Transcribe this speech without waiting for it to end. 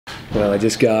Well, I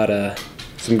just got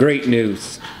some great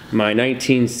news. My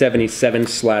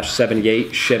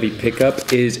 1977/78 Chevy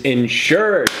pickup is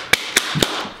insured.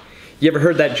 You ever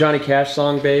heard that Johnny Cash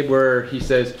song, babe, where he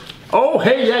says, oh,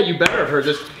 hey, yeah, you better have heard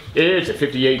this. It's a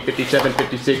 58, 57,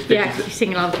 56, 57. Yeah, you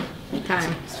sing it all the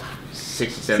time.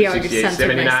 67, 68,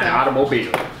 79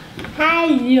 automobile.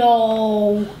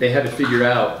 Hello. They had to figure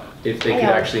out if they could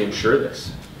actually insure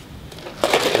this.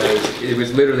 Because it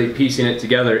was literally piecing it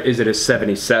together. Is it a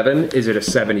 77? Is it a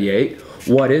 78?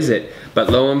 What is it? But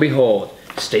lo and behold,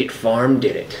 State Farm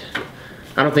did it.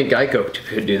 I don't think Geico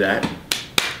could do that.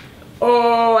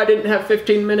 Oh, I didn't have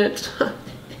 15 minutes.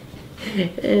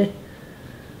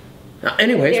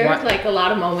 Anyways, there's like a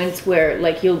lot of moments where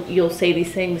like you'll say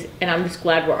these things, and I'm just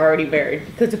glad we're already married,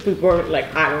 because if we weren't,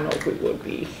 like, I don't know if we would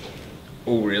be.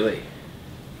 Oh, really?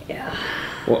 Yeah.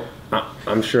 Well,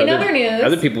 I'm sure other news,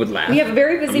 other people would laugh. We have a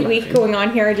very busy week going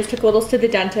on here. I just took Littles to the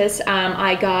dentist.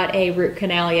 I got a root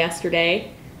canal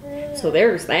yesterday, so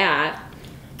there's that.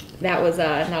 That was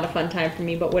not a fun time for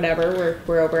me, but whatever,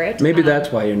 we're over it. Maybe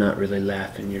that's why you're not really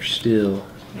laughing. You're still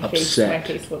upset. My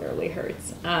face literally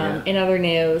hurts. In other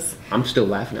news, I'm still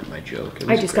laughing at my joke.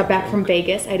 I just got back from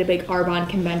Vegas. I had a big Arbonne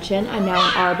convention. I'm now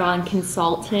an Arbonne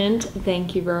consultant.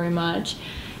 Thank you very much.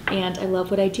 And I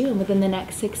love what I do. And within the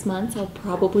next 6 months, I'll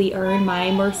probably earn my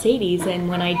Mercedes. And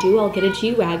when I do, I'll get a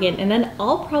G-Wagon. And then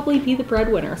I'll probably be the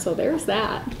breadwinner. So there's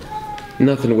that.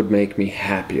 Nothing would make me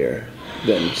happier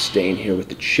than staying here with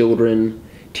the children,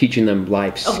 teaching them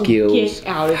life skills,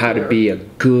 how to be a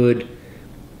good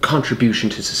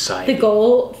contribution to society. The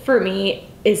goal for me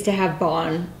is to have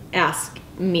Vaughn ask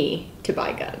me to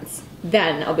buy guns.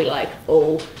 Then I'll be like,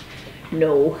 oh,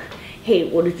 no. Hey,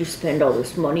 what did you spend all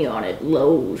this money on at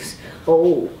Lowe's?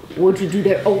 Oh, what'd you do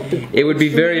there? Oh, it would be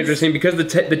very interesting, because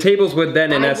the tables would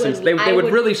then, in essence, they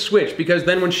would really switch, because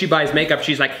then when she buys makeup,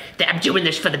 she's like, I'm doing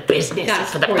this for the business,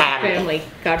 it's for the family.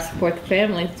 Gotta support the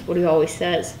family. That's what he always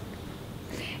says.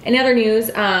 In other news,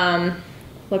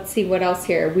 let's see what else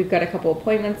here. We've got a couple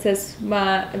appointments this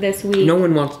week. No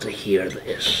one wants to hear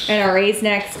this. NRA's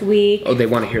next week. Oh, they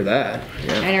want to hear that.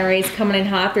 Yeah. NRA's coming in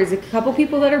hot. There's a couple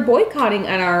people that are boycotting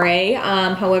NRA.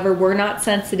 However, we're not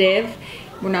sensitive.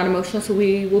 We're not emotional, so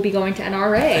we will be going to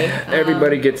NRA.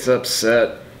 Everybody gets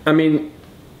upset. I mean,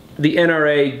 the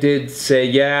NRA did say,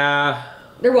 yeah,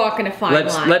 they're walking a fine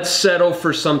line. Let's settle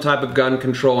for some type of gun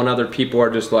control, and other people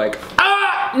are just like,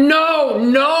 no,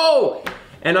 no!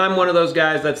 And I'm one of those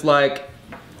guys that's like,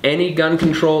 any gun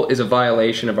control is a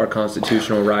violation of our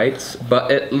constitutional rights, but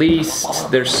at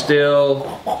least they're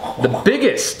still the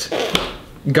biggest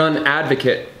gun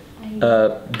advocate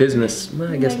business.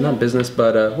 Well, I guess not business,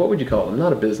 but what would you call them?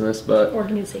 Not a business, but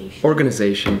organization.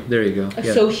 Organization. There you go.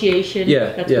 Association.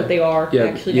 Yeah, that's what they are. Yeah,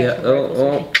 actually.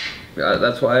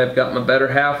 That's why I've got my better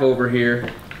half over here.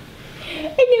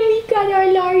 And then we got our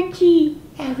largie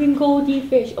having goldie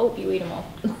fish. Oh, you ate them all.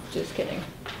 Just kidding.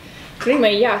 But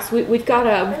anyway, yes, we've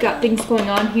got things going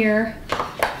on here.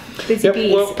 Busy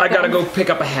bees. Well, I gotta go pick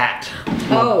up a hat.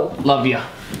 Oh. Love ya.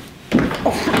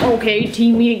 Oh, okay,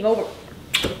 team meeting over.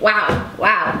 Wow,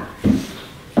 wow.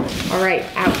 All right,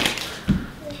 out.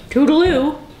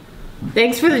 Toodaloo.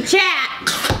 Thanks for the chat.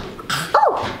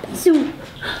 Oh, Sue.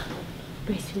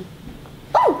 Sue.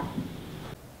 Oh.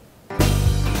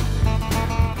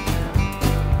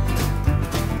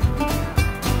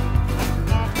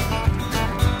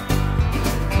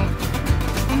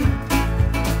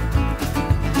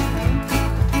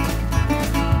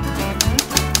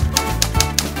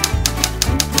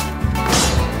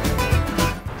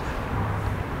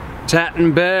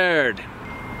 Tatton Baird.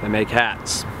 They make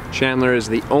hats. Chandler is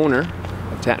the owner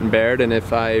of Tatton Baird, and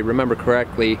if I remember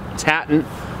correctly, Tatton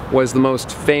was the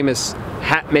most famous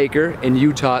hat maker in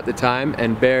Utah at the time,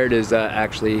 and Baird is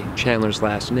actually Chandler's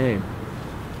last name.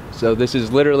 So this is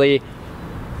literally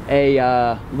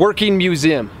a working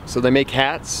museum. So they make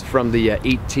hats from the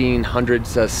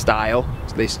 1800s style.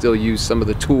 So they still use some of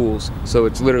the tools. So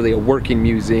it's literally a working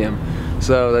museum.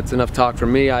 So that's enough talk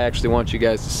from me. I actually want you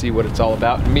guys to see what it's all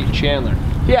about and meet Chandler.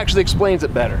 He actually explains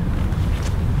it better.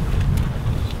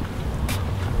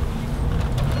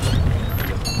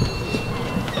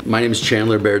 My name is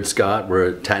Chandler Baird Scott. We're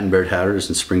at Tatton Baird Hatters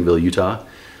in Springville, Utah.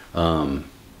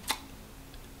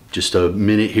 Just a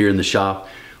minute here in the shop.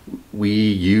 We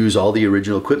use all the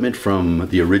original equipment from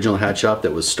the original hat shop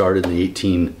that was started in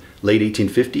the late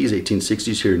 1850s,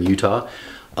 1860s here in Utah.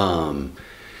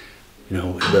 You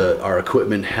know, our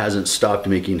equipment hasn't stopped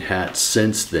making hats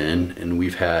since then, and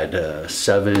we've had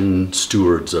 7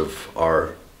 stewards of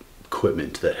our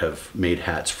equipment that have made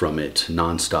hats from it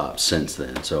nonstop since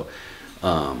then. So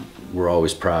we're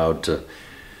always proud to,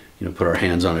 you know, put our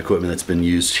hands on equipment that's been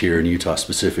used here in Utah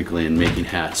specifically in making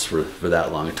hats for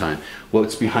that long a time.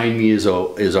 What's behind me is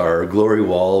our glory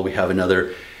wall. We have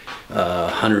another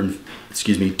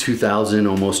 2,000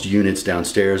 almost units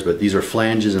downstairs, but these are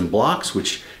flanges and blocks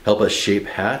which help us shape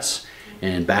hats.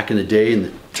 And back in the day, in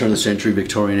the turn of the century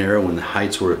Victorian era, when the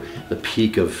heights were the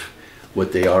peak of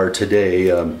what they are today,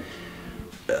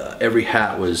 every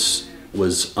hat was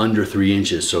under 3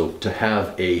 inches. So to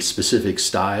have a specific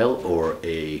style or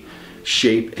a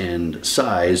shape and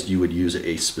size, you would use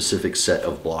a specific set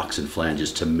of blocks and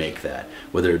flanges to make that.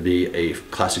 Whether it be a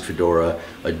classic fedora,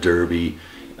 a derby,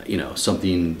 you know,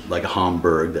 something like a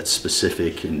Homburg that's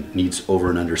specific and needs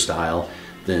over and under style,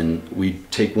 then we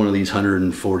take one of these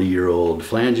 140-year-old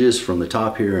flanges from the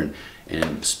top here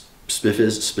and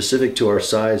specific to our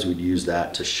size, we'd use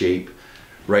that to shape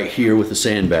right here with the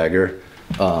sandbagger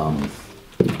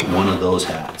one of those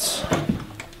hats.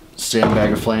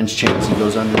 Sandbagger flange chassis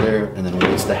goes under there, and then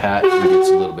when it's the hat, it gets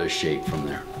a little bit of shape from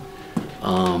there.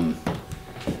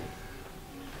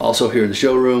 Also here in the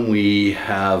showroom, we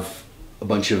have a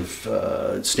bunch of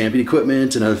stamping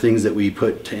equipment and other things that we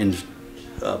put and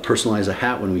personalize a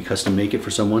hat when we custom make it for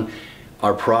someone.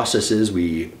 Our process is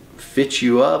we fit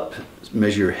you up,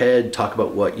 measure your head, talk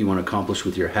about what you want to accomplish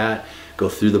with your hat, go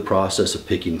through the process of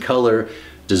picking color,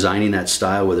 designing that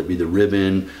style, whether it be the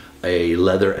ribbon, a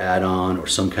leather add-on, or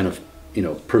some kind of, you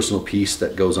know, personal piece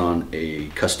that goes on a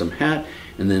custom hat.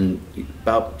 And then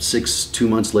about 2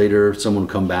 months later, someone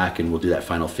will come back and we'll do that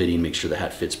final fitting, make sure the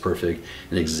hat fits perfect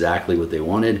and exactly what they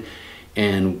wanted.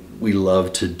 And we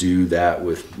love to do that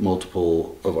with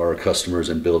multiple of our customers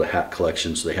and build a hat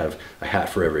collection so they have a hat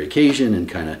for every occasion, and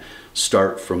kind of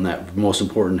start from that most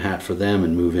important hat for them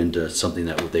and move into something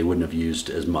that they wouldn't have used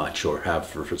as much or have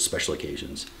for special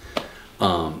occasions.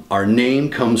 Our name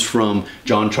comes from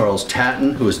John Charles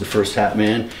Tatton, who was the first hat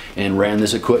man and ran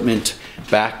this equipment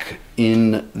back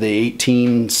in the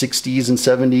 1860s and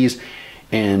 70s.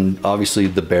 And obviously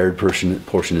the Baird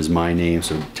portion is my name,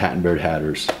 so Tatton Baird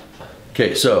Hatters.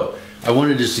 Okay, so I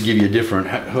wanted just to give you a different,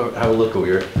 have a look over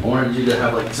here. I wanted you to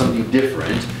have like something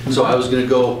different. So I was gonna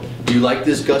go, do you like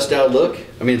this gust out look?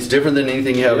 I mean, it's different than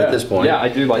anything you have at this point. Yeah, I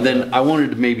do like and then I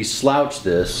wanted to maybe slouch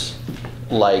this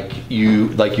like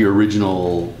your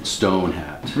original stone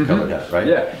hat, colored hat, right?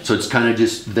 Yeah. So it's kind of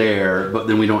just there, but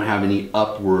then we don't have any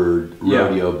upward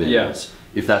rodeo bins. Yeah.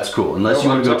 If that's cool, unless you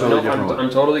want to go totally different way. I'm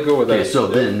totally cool with that. Okay, so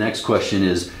then next question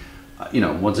is, you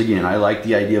know, once again, I like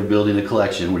the idea of building a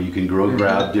collection where you can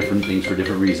grab different things for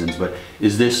different reasons, but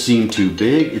is this seem too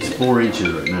big? It's 4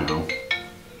 inches right now.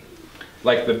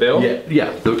 Like the bill?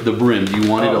 Yeah, the brim. Do you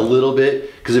want it a little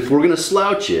bit? Because if we're gonna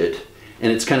slouch it,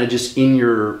 and it's kind of just in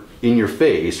your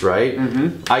face, right?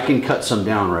 I can cut some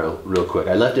down real quick.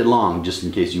 I left it long just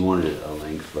in case you wanted it a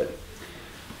length, but.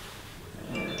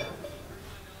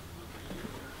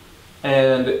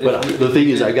 And the thing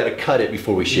is, I got to cut it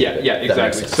before we shape it. Yeah,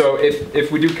 exactly. So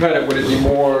if we do cut it, would it be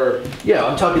more? Yeah,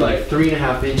 I'm talking like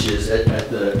 3.5 inches at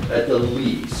the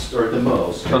least, or at the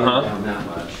most. Down that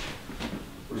much.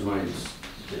 Where's my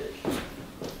stick?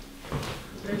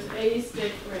 There's a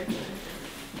stick right there.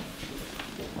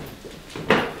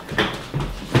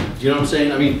 Do you know what I'm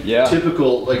saying? I mean,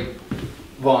 typical, like,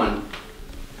 Vaughn,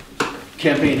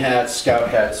 campaign hats, scout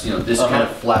hats, you know, this kind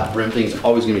of flat brim thing is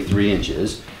always going to be 3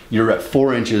 inches. You're at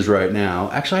 4 inches right now.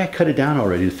 Actually, I cut it down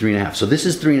already to 3.5. So this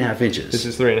is 3.5 inches. This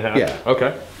is 3.5? Yeah.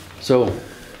 Okay. So,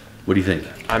 what do you think?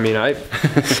 I mean, I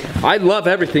love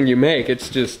everything you make. It's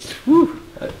just, whew,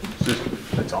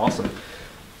 it's awesome.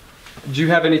 Do you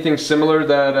have anything similar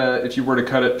that if you were to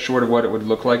cut it short of what it would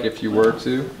look like if you were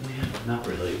to? Not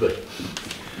really, but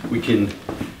we can.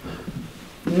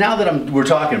 Now that we're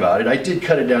talking about it, I did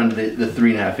cut it down to the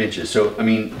 3.5 inches. So I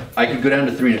mean, I could go down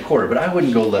to 3.25, but I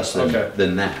wouldn't go less than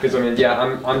that. Because I mean,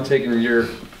 yeah, I'm taking you're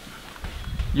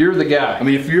the guy. I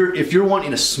mean, if you're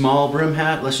wanting a small brim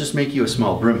hat, let's just make you a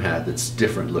small brim hat that's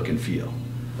different look and feel.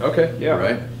 Okay. Yeah.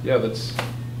 Right. Yeah. Let's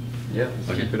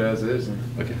keep it as is.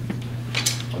 Okay.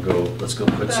 Let's go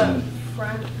put some.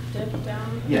 Front dip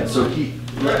down. Yeah. So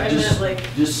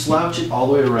just slouch it all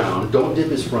the way around. Don't dip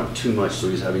his front too much, so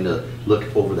he's having to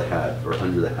look over the hat or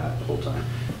under the hat the whole time.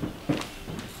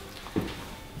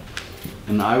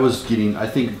 And I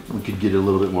think we could get a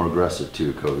little bit more aggressive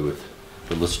too, Cody.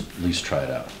 But let's at least try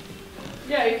it out.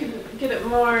 Yeah, you can get it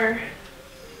more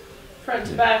front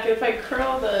to back. If I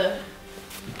curl the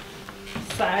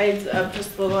sides up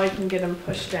just a little, I can get them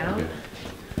pushed down. Okay.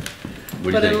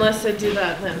 But unless I do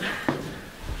that, then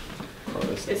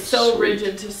it's so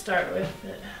rigid to start with.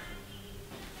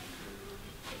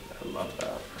 I love that.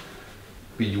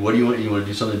 What do you want? You want to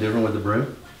do something different with the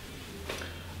brim?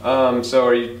 So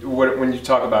are you, when you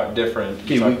talk about different,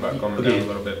 you talk about going down a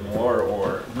little bit more,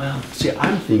 or? Well, see,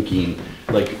 I'm thinking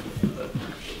like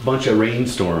a bunch of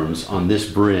rainstorms on this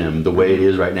brim, the way it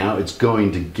is right now, it's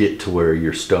going to get to where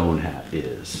your stone hat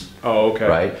is. Oh, okay.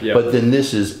 Right? Yep. But then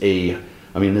this is this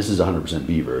is 100%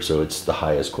 beaver, so it's the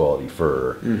highest quality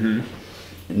fur. Mm-hmm.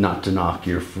 Not to knock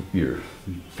your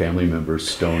family member's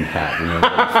stone hat, you know,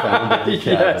 that found at the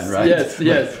cabin, right?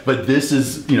 Yes. But this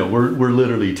is, you know, we're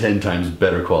literally 10 times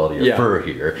better quality of fur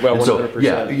here. Well, and 100%. so,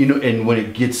 yeah, you know, and when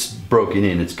it gets broken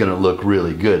in, it's going to look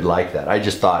really good like that. I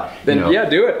just thought, then you know, yeah,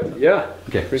 do it. Yeah.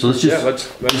 Okay. So let's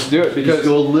just let's do it, because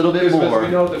go a little bit more. We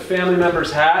know the family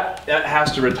member's hat that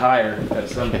has to retire at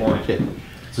some point. Okay.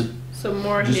 So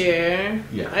more here.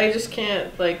 Yeah. I just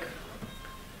can't, like,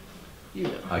 you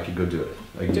know. I could go do it.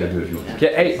 I can go do it if you want.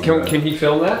 Hey, can he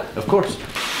film that? Of course.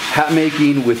 Hat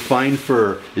making with fine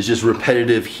fur is just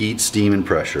repetitive heat, steam, and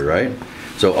pressure, right?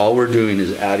 So all we're doing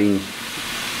is adding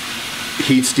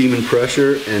heat, steam, and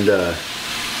pressure, and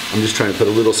I'm just trying to put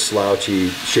a little slouchy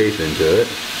shape into it.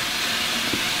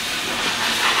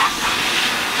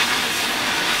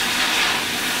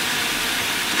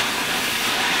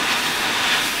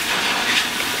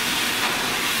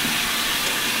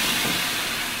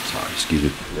 Sorry, excuse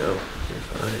me. No, you're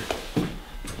fine.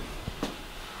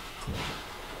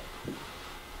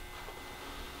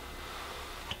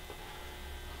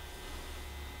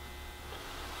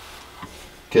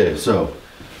 Okay, so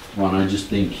Ron, I just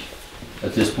think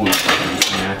at this point I can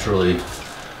just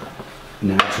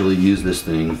naturally use this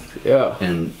thing. Yeah.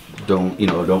 And don't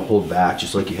hold back,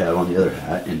 just like you have on the other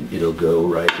hat, and it'll go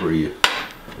right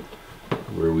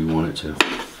where we want it to.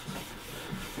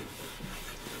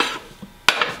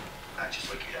 Just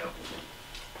like you have.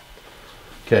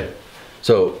 Okay.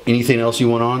 So anything else you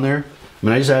want on there? I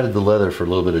mean, I just added the leather for a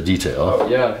little bit of detail. Oh,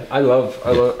 yeah, I love,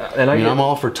 and I'm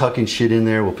all for tucking shit in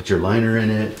there. We'll put your liner in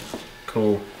it.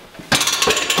 Cool.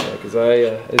 Because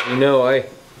as you know,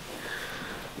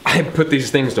 I put these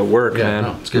things to work, man.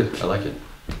 No, it's good. I like it.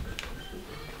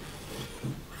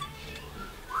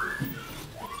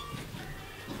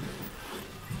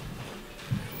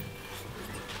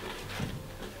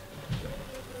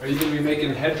 Are you gonna be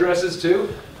making headdresses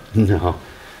too? No.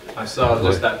 I saw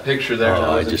just that picture there, and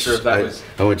I wasn't sure if that was...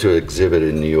 I went to an exhibit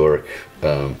in New York,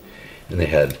 and they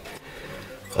had,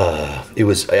 it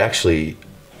was actually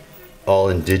all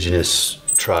indigenous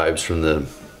tribes from the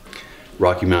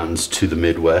Rocky Mountains to the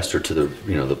Midwest, or to the,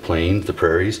 you know, the plains, the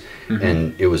prairies,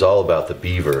 and it was all about the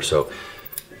beaver, so,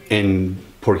 and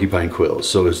porcupine quills.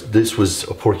 So this was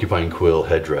a porcupine quill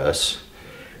headdress,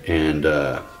 and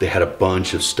they had a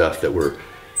bunch of stuff that were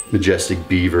majestic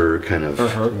beaver kind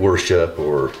of worship,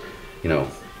 or, you know,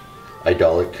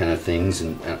 idolic kind of things,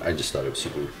 and I just thought it was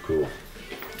super cool.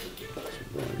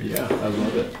 Yeah, I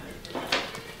love it.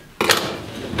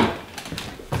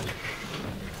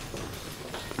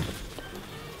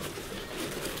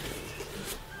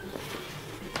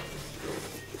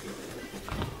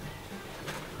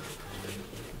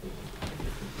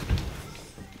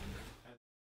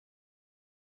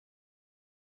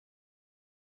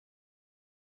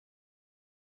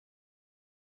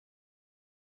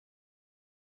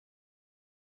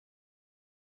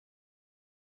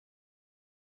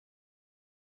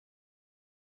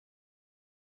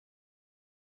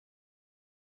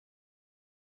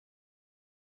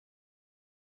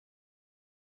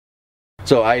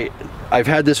 So I've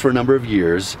had this for a number of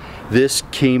years. This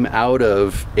came out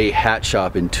of a hat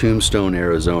shop in Tombstone,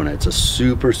 Arizona. It's a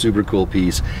super, super cool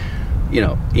piece. You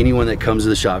know, anyone that comes to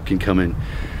the shop can come and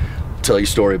tell you a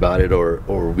story about it, or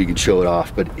we can show it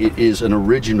off. But it is an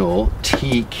original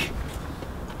teak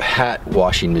hat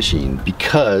washing machine,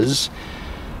 because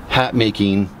hat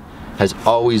making has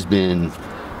always been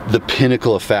the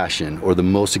pinnacle of fashion, or the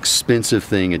most expensive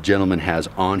thing a gentleman has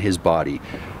on his body.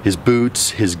 His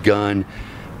boots, his gun,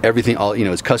 everything, all, you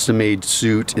know, his custom made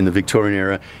suit in the Victorian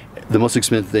era. The most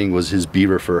expensive thing was his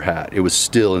beaver fur hat. It was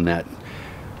still in that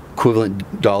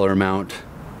equivalent dollar amount,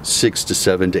 $600 to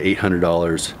 $700 to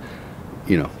 $800,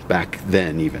 you know, back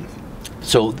then even.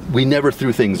 So we never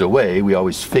threw things away. We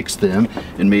always fixed them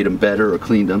and made them better or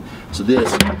cleaned them. So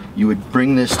this, you would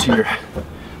bring this to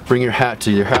bring your hat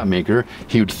to your hat maker.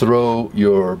 He would throw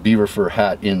your beaver fur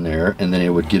hat in there, and then it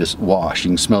would get us washed. You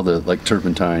can smell the like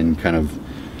turpentine kind of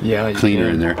cleaner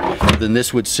in there. Then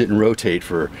this would sit and rotate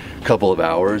for a couple of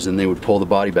hours, and they would pull the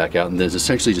body back out, and then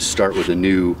essentially just start with a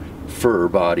new fur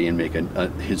body and make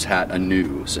his hat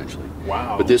anew, essentially.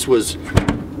 Wow. But this was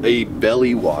a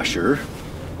belly washer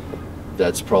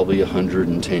that's probably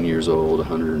 110 years old,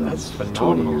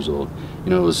 120 years old. You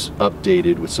know, it was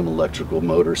updated with some electrical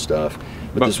motor stuff.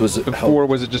 But this was before,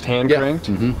 was it just hand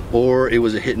cranked? Or it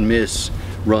was a hit and miss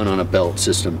run on a belt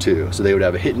system too. So they would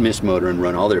have a hit and miss motor and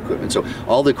run all their equipment. So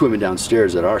all the equipment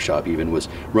downstairs at our shop even was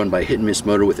run by a hit and miss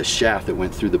motor with a shaft that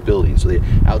went through the building. So the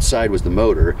outside was the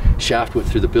motor, shaft went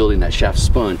through the building, that shaft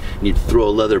spun, and you'd throw a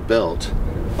leather belt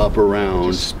up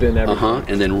around, just spin everything.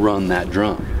 And then run that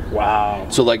drum. Wow.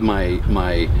 So like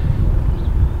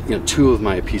you know, 2 of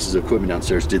my pieces of equipment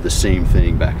downstairs did the same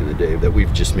thing back in the day, that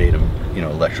we've just made them, you know,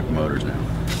 electric motors now.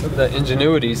 Look at that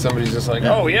ingenuity. Somebody's just like,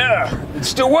 oh yeah, it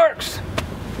still works.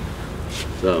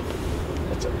 So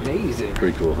that's amazing.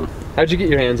 Pretty cool, huh? How'd you get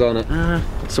your hands on it?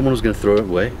 Someone was gonna throw it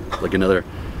away. Like another,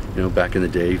 you know, back in the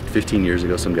day, 15 years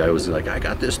ago, some guy was like, I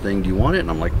got this thing, do you want it? And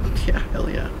I'm like, yeah, hell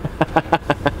yeah.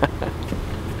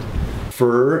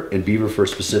 Fur, and beaver fur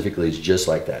specifically, is just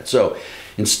like that. So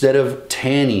instead of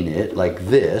tanning it like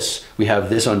this, we have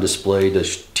this on display to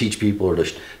teach people or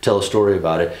to tell a story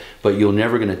about it, but you're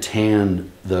never gonna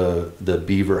tan the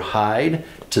beaver hide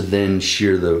to then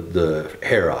shear the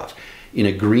hair off. In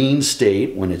a green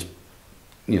state, when it's,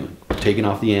 you know, taken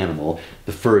off the animal,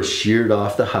 the fur is sheared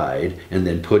off the hide and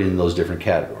then put in those different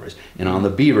categories. And on the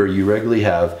beaver, you regularly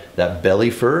have that belly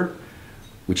fur,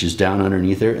 which is down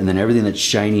underneath there, and then everything that's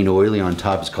shiny and oily on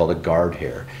top is called a guard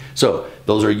hair. So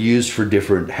those are used for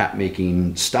different hat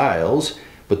making styles,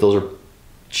 but those are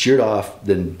sheared off,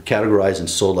 then categorized and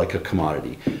sold like a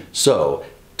commodity. So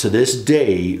to this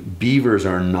day, beavers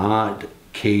are not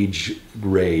cage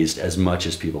raised as much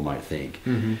as people might think.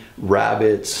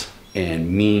 Rabbits and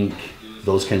mink,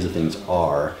 those kinds of things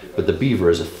are, but the beaver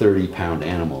is a 30-pound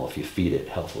animal if you feed it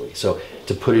healthily. So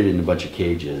to put it in a bunch of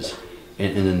cages,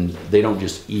 and then they don't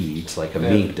just eat like a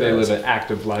mink does. They live an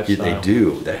active lifestyle. They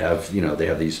do. They have, you know, they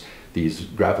have these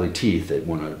grappling teeth that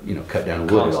want to, you know, cut down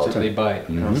wood all the time. Bite,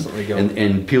 constantly go.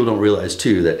 And people don't realize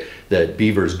too that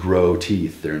beavers grow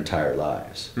teeth their entire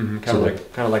lives. Kind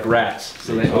of like rats.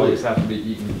 So they always have to be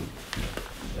eaten.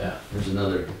 Yeah. There's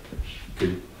another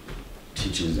good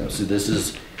teaching. So this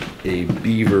is a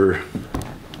beaver.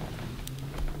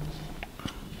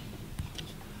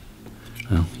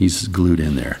 Well, he's glued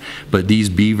in there. But these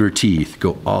beaver teeth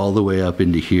go all the way up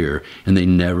into here, and they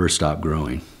never stop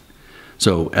growing.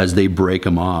 So as they break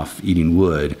them off eating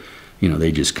wood, you know,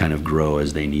 they just kind of grow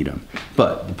as they need them.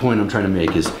 But the point I'm trying to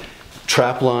make is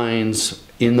trap lines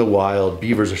in the wild,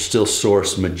 beavers are still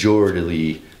sourced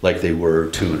majorly like they were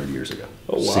 200 years ago.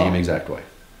 Oh, wow. Same exact way.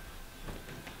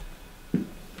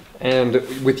 And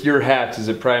with your hats, is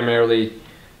it primarily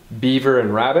beaver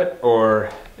and rabbit, or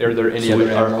are there any other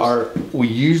animals? We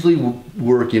usually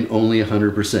work in only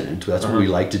 100%. That's what we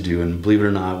like to do. And believe it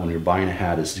or not, when you're buying a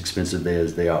hat as expensive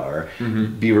as they are,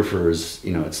 beaver fur is,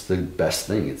 you know, it's the best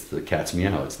thing. It's the cat's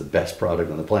meow. It's the best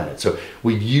product on the planet. So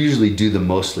we usually do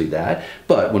mostly that.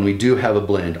 But when we do have a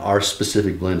blend, our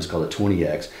specific blend is called a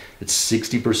 20X. It's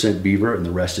 60% beaver and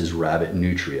the rest is rabbit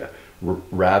nutria.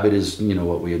 Rabbit is, you know,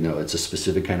 what we know. It's a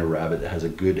specific kind of rabbit that has a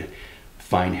good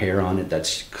fine hair on it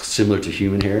that's similar to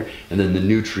human hair, and then the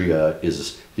nutria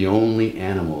is the only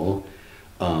animal,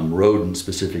 rodent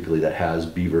specifically, that has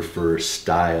beaver fur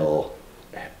style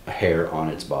hair on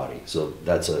its body. So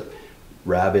that's a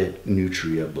rabbit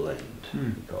nutria blend,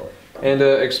 we call it. And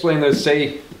explain this,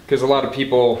 say, because a lot of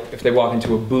people, if they walk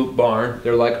into a boot barn,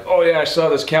 they're like, oh yeah, I saw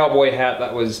this cowboy hat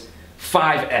that was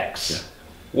 5X. Yeah.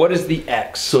 What is the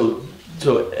X? So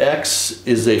X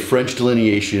is a French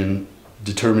delineation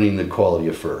determining the quality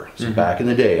of fur. So back in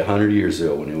the day, 100 years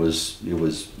ago, when it was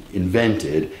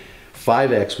invented,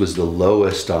 5X was the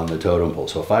lowest on the totem pole.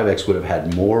 So 5X would have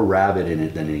had more rabbit in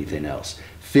it than anything else.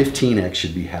 15X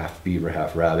should be half beaver,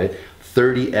 half rabbit.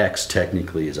 30X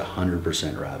technically is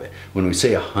 100% rabbit. When we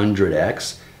say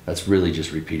 100X, that's really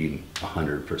just repeating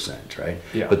 100%, right?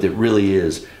 Yeah. But it really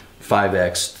is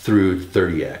 5X through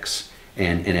 30X.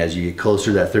 And as you get closer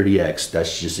to that 30X,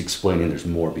 that's just explaining there's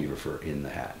more beaver fur in the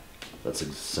hat. That's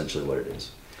essentially what it is.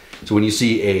 So when you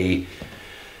see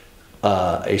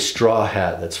a straw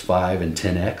hat that's 5 and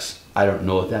 10X, I don't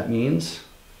know what that means,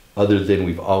 other than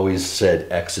we've always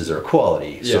said X's are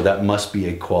quality. Yeah. So that must be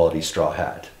a quality straw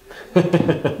hat.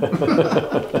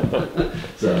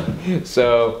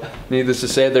 So needless to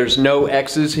say, there's no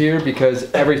X's here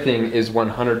because everything is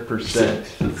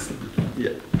 100%.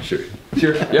 Yeah, sure.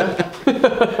 Sure,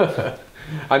 yeah.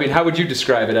 I mean, how would you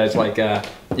describe it as, like,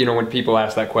 you know, when people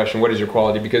ask that question, what is your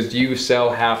quality? Because do you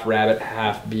sell half rabbit,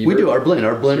 half beaver? We do. Our blend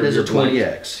is a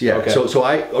 20X. Yeah. Okay. So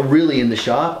I really, in the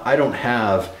shop, I don't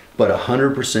have but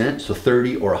 100%, so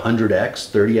 30 or 100X,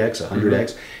 30X,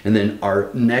 100X, and then our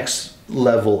next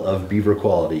level of beaver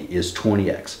quality is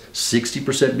 20x.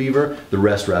 60% beaver, the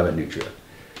rest rabbit nutria.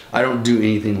 I don't do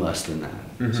anything less than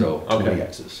that. So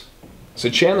 20x's. So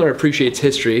Chandler appreciates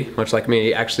history, much like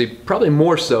me, actually probably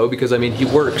more so because I mean he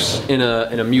works in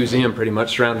a museum pretty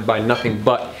much surrounded by nothing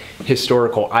but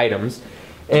historical items.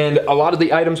 And a lot of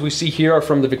the items we see here are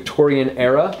from the Victorian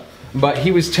era, but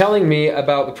he was telling me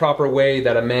about the proper way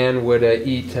that a man would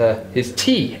eat his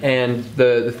tea and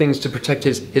the things to protect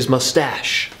his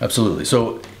mustache. Absolutely.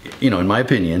 So, you know, in my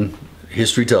opinion,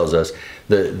 history tells us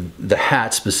the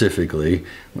hat specifically,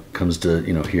 when it comes to,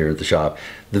 you know, here at the shop,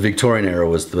 the Victorian era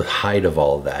was the height of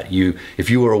all of that. If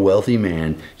you were a wealthy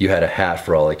man, you had a hat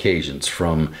for all occasions,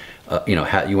 from you know,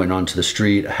 hat you went onto the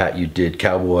street, a hat you did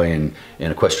cowboy and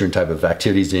equestrian type of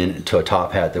activities in, to a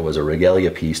top hat that was a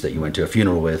regalia piece that you went to a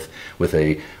funeral with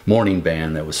a mourning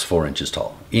band that was 4 inches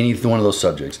tall. Any one of those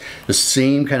subjects. The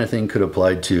same kind of thing could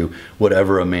apply to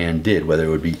whatever a man did, whether it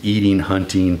would be eating,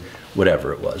 hunting,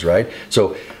 whatever it was, right?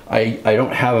 So I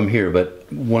don't have them here,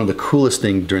 but one of the coolest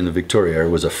things during the Victoria era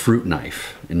was a fruit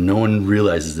knife. And no one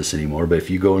realizes this anymore, but if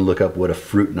you go and look up what a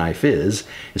fruit knife is,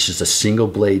 it's just a single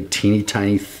blade, teeny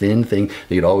tiny, thin thing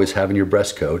that you'd always have in your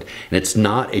breast coat. And it's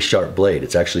not a sharp blade,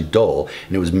 it's actually dull.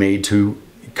 And it was made to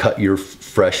cut your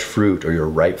fresh fruit or your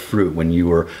ripe fruit when you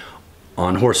were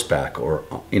on horseback or,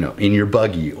 you know, in your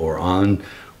buggy or on,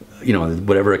 you know,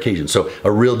 whatever occasion. So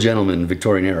a real gentleman in the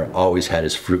Victorian era always had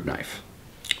his fruit knife.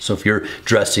 So if you're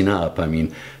dressing up, I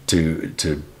mean,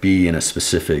 to be in a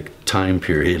specific time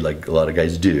period like a lot of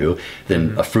guys do,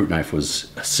 then a fruit knife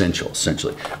was essential,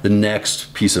 essentially. The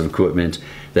next piece of equipment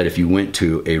that if you went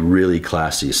to a really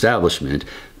classy establishment,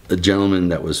 a gentleman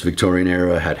that was Victorian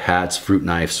era had hats, fruit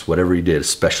knives, whatever he did, a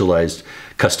specialized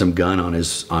custom gun on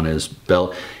his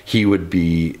belt, he would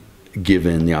be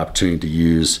given the opportunity to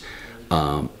use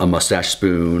a mustache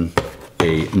spoon,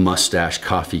 a mustache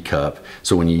coffee cup.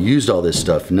 So when you used all this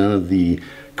stuff, none of the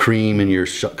cream in your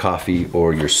coffee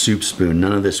or your soup spoon,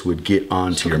 none of this would get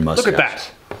onto your mustache. Look at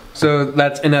that. So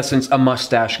that's in essence a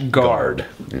mustache guard.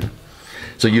 Yeah.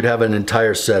 So you'd have an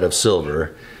entire set of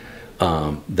silver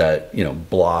that, you know,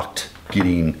 blocked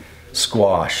getting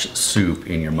squash soup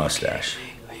in your mustache.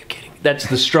 That's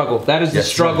the struggle. That is the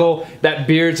struggle that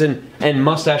beards and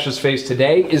mustaches face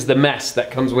today, is the mess that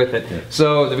comes with it. Yeah.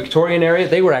 So the Victorian era,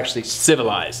 they were actually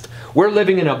civilized. We're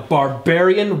living in a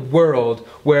barbarian world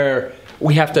where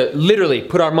we have to literally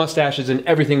put our mustaches in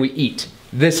everything we eat.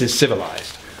 This is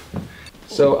civilized.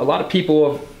 So a lot of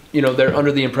people, you know, they're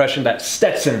under the impression that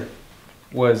Stetson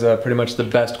was pretty much the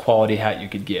best quality hat you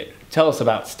could get. Tell us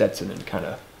about Stetson and kind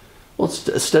of... Well,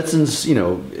 Stetson's, you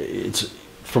know, it's...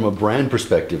 From a brand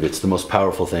perspective, it's the most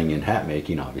powerful thing in hat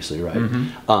making, obviously, right?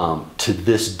 To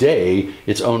this day,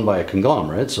 it's owned by a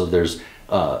conglomerate, so there's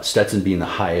Stetson being the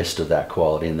highest of that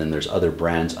quality, and then there's other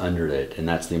brands under it, and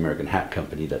that's the American Hat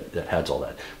Company that has all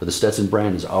that. But the Stetson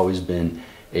brand has always been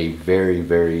a very,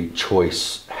 very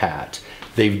choice hat.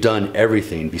 They've done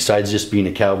everything besides just being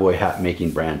a cowboy hat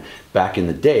making brand. Back in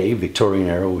the day, Victorian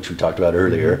era, which we talked about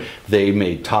earlier, they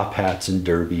made top hats and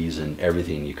derbies and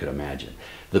everything you could imagine.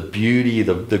 The beauty,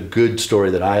 the good story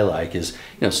that I like is,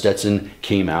 you know, Stetson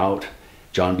came out,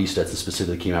 John B. Stetson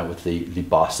specifically came out with the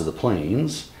Boss of the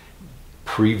Plains,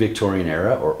 pre-Victorian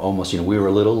era, or almost, you know, we were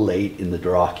a little late in the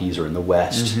Rockies or in the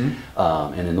West,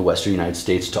 and in the Western United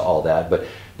States to all that,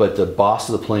 but the Boss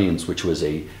of the Plains, which was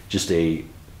just a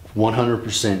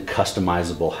 100%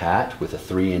 customizable hat with a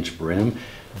 3-inch brim,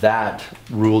 that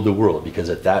ruled the world, because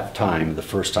at that time, the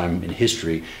first time in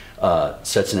history,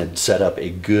 Stetson had set up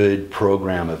a good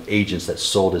program of agents that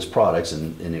sold his products,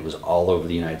 and it was all over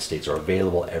the United States, or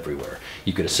available everywhere.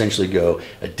 You could essentially go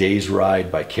a day's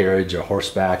ride by carriage or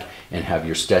horseback and have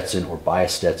your Stetson, or buy a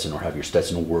Stetson, or have your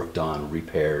Stetson worked on,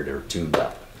 repaired, or tuned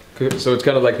up. So it's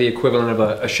kind of like the equivalent of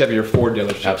a Chevy or Ford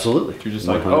dealership. Absolutely. You're just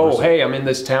like, 100%. Oh, hey, I'm in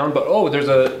this town, but oh, there's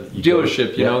a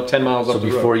dealership, you know, 10 miles up the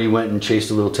road. So before you went and chased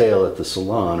a little tail at the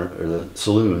salon, or the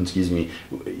saloon, excuse me,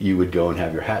 you would go and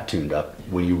have your hat tuned up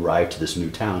when you arrived to this new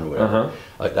town or whatever.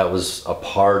 Like, that was a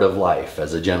part of life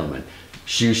as a gentleman.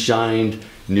 Shoes shined,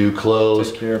 new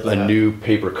clothes, a new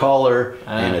paper collar,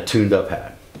 and a tuned up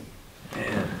hat.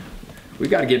 Man, we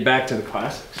got to get back to the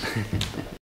classics.